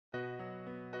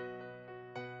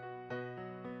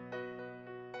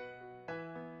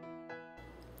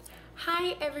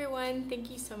Hi everyone, thank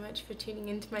you so much for tuning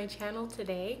into my channel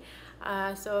today.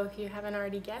 So if you haven't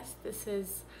already guessed, this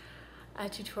is a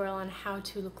tutorial on how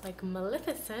to look like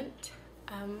Maleficent,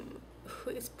 who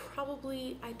is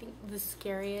probably, I think, the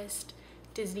scariest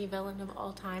Disney villain of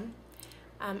all time.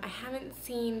 I haven't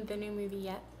seen the new movie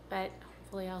yet, but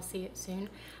hopefully I'll see it soon.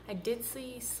 I did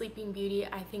see Sleeping Beauty,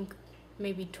 I think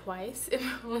maybe twice in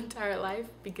my whole entire life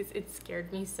because it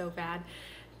scared me so bad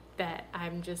that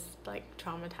I'm just like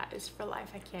traumatized for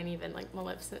life. I can't even, like,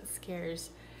 Maleficent scares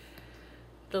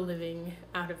the living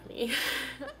out of me.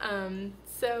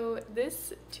 So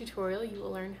this tutorial you will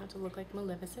learn how to look like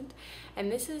Maleficent,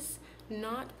 and this is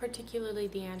not particularly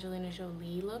the Angelina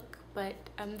Jolie look, but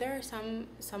there are some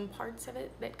parts of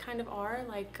it that kind of are,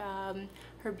 like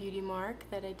her beauty mark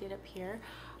that I did up here,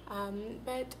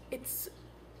 but it's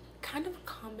kind of a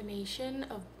combination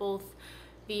of both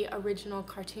the original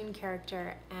cartoon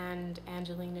character and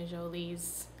Angelina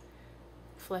Jolie's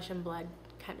flesh and blood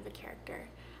kind of a character.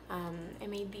 I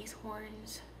made these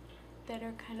horns that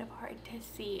are kind of hard to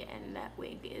see, and that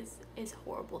wig is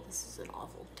horrible. This is an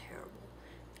awful,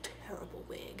 terrible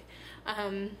wig.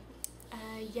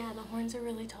 Yeah, the horns are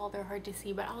really tall, they're hard to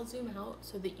see, but I'll zoom out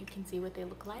so that you can see what they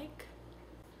look like.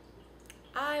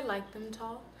 I like them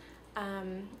tall.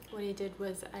 What I did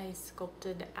was I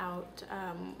sculpted out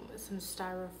some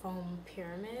styrofoam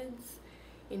pyramids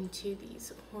into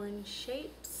these horn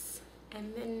shapes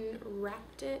and then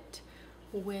wrapped it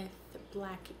with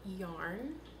black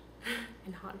yarn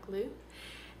and hot glue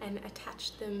and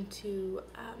attached them to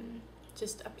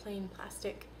just a plain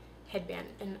plastic headband,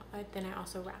 and then I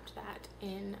also wrapped that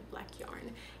in black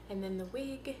yarn. And then the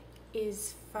wig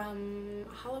is from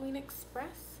Halloween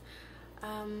Express,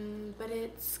 but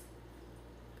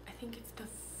I think it's the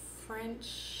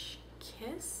French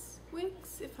Kiss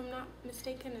wigs, if I'm not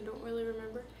mistaken. I don't really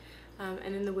remember.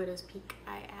 And then the Widow's Peak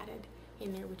I added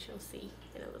in there, which you'll see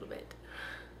in a little bit.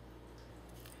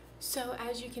 So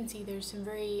as you can see, there's some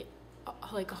very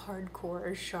like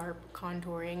hardcore sharp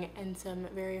contouring and some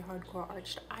very hardcore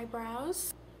arched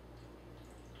eyebrows.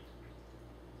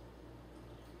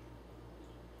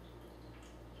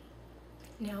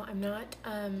 Now I'm not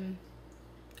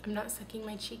sucking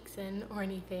my cheeks in or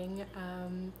anything.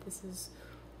 This is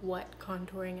what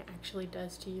contouring actually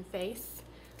does to your face.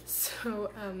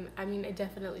 So, I mean, I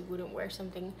definitely wouldn't wear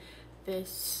something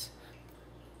this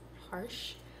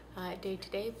harsh day to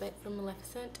day, but for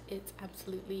Maleficent, it's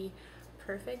absolutely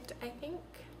perfect, I think.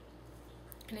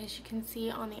 And as you can see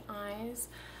on the eyes,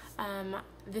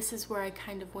 this is where I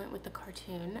kind of went with the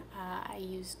cartoon. I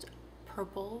used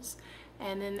purples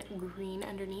and then green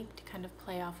underneath to kind of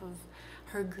play off of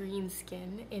her green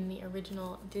skin in the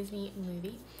original Disney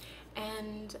movie.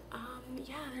 And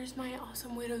yeah, there's my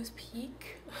awesome Widow's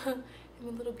Peak and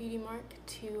a little beauty mark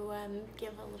to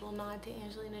give a little nod to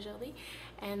Angelina Jolie,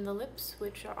 and the lips,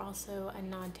 which are also a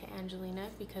nod to Angelina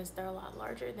because they're a lot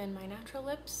larger than my natural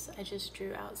lips. I just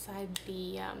drew outside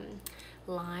the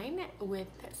line with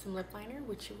some lip liner,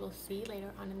 which you will see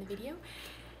later on in the video.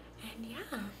 And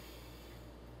yeah,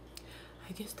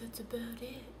 I guess that's about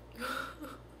it.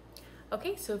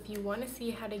 Okay, so if you want to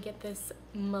see how to get this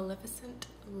Maleficent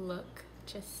look,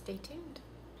 just stay tuned.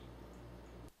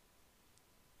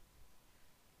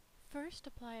 First,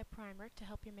 apply a primer to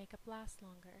help your makeup last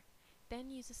longer. Then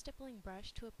use a stippling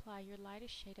brush to apply your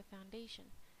lightest shade of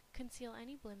foundation. Conceal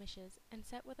any blemishes and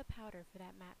set with a powder for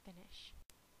that matte finish.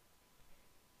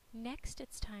 Next,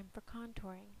 it's time for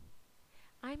contouring.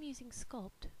 I'm using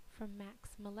Sculpt from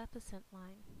MAC's Maleficent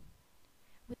line.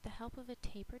 With the help of a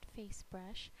tapered face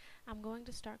brush, I'm going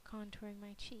to start contouring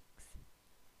my cheeks.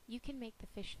 You can make the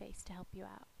fish face to help you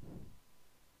out.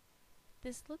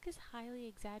 This look is highly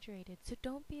exaggerated, so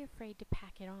don't be afraid to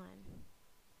pack it on.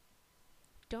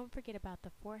 Don't forget about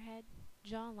the forehead,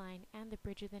 jawline, and the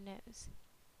bridge of the nose.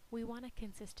 We want a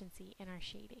consistency in our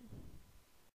shading.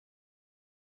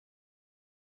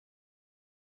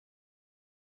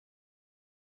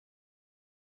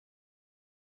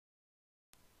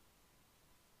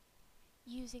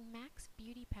 Using MAC's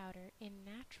Beauty Powder in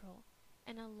Natural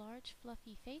and a large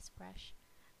fluffy face brush,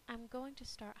 I'm going to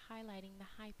start highlighting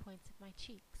the high points of my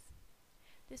cheeks.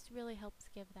 This really helps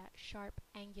give that sharp,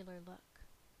 angular look.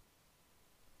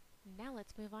 Now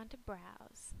let's move on to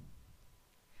brows.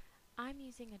 I'm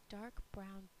using a dark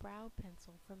brown brow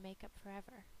pencil from Makeup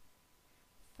Forever.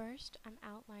 First, I'm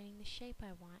outlining the shape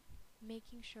I want,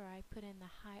 making sure I put in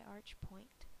the high arch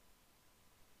point.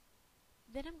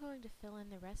 Then I'm going to fill in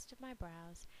the rest of my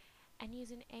brows and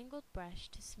use an angled brush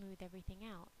to smooth everything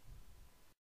out.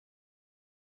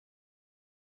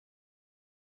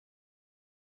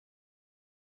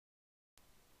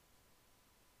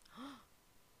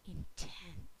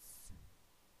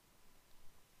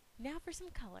 Now for some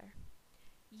color.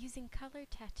 Using Color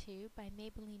Tattoo by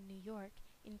Maybelline New York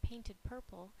in Painted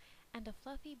Purple and a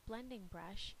fluffy blending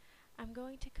brush, I'm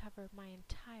going to cover my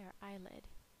entire eyelid.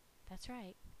 That's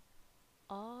right,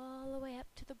 all the way up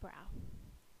to the brow.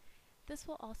 This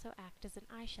will also act as an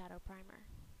eyeshadow primer.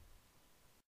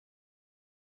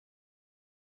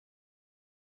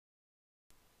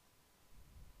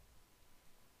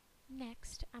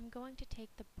 Next, I'm going to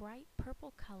take the bright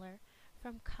purple color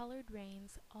from Colored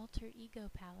Raine's Alter Ego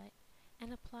Palette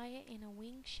and apply it in a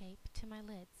wing shape to my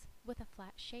lids with a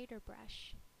flat shader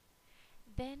brush.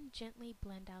 Then gently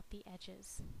blend out the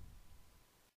edges.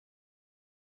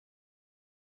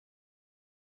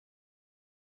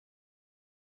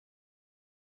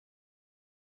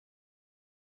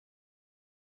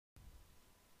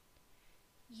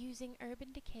 Using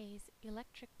Urban Decay's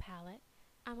Electric Palette,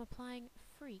 I'm applying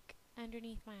Freak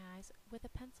underneath my eyes with a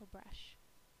pencil brush.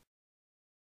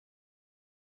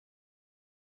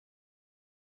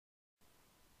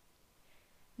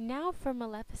 Now for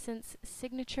Maleficent's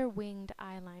signature winged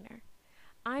eyeliner.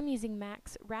 I'm using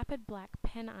MAC's RapidBlack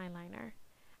pen eyeliner.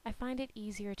 I find it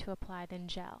easier to apply than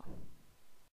gel.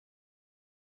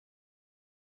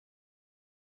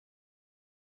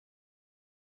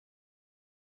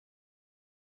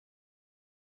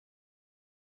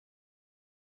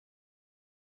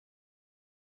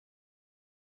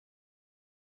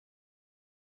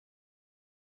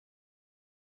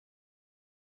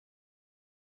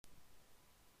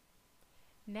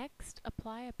 Next,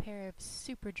 apply a pair of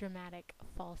super dramatic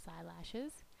false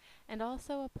eyelashes, and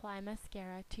also apply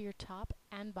mascara to your top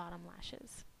and bottom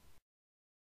lashes.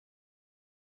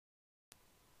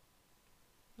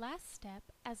 Last step,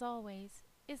 as always,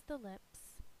 is the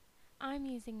lips. I'm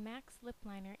using MAC's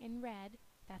Lipliner in red,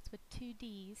 that's with 2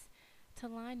 Ds, to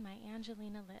line my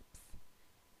Angelina lips.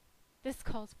 This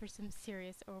calls for some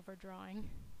serious overdrawing.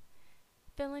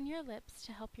 Fill in your lips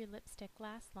to help your lipstick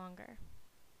last longer.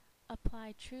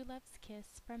 Apply True Love's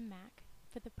Kiss from MAC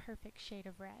for the perfect shade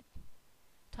of red.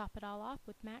 Top it all off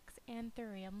with MAC's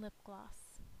Anthurium lip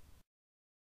gloss.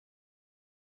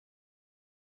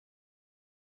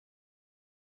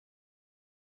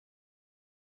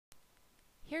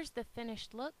 Here's the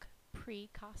finished look,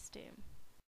 pre-costume.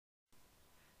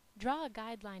 Draw a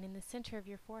guideline in the center of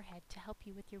your forehead to help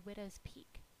you with your widow's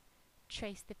peak.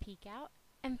 Trace the peak out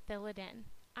and fill it in.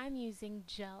 I'm using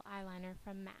gel eyeliner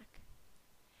from MAC.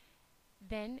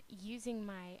 Then, using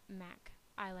my MAC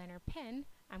eyeliner pen,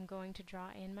 I'm going to draw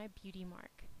in my beauty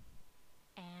mark.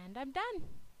 And I'm done!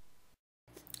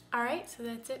 Alright, so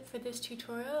that's it for this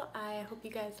tutorial. I hope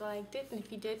you guys liked it, and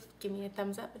if you did, give me a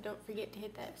thumbs up, and don't forget to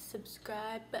hit that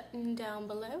subscribe button down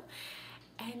below.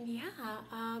 And yeah,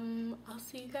 I'll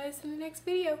see you guys in the next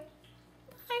video.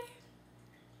 Bye!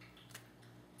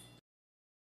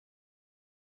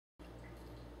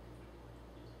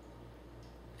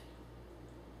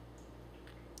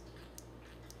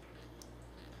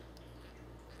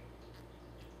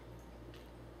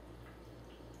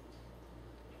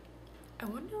 I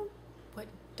wonder what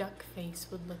duck face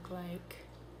would look like.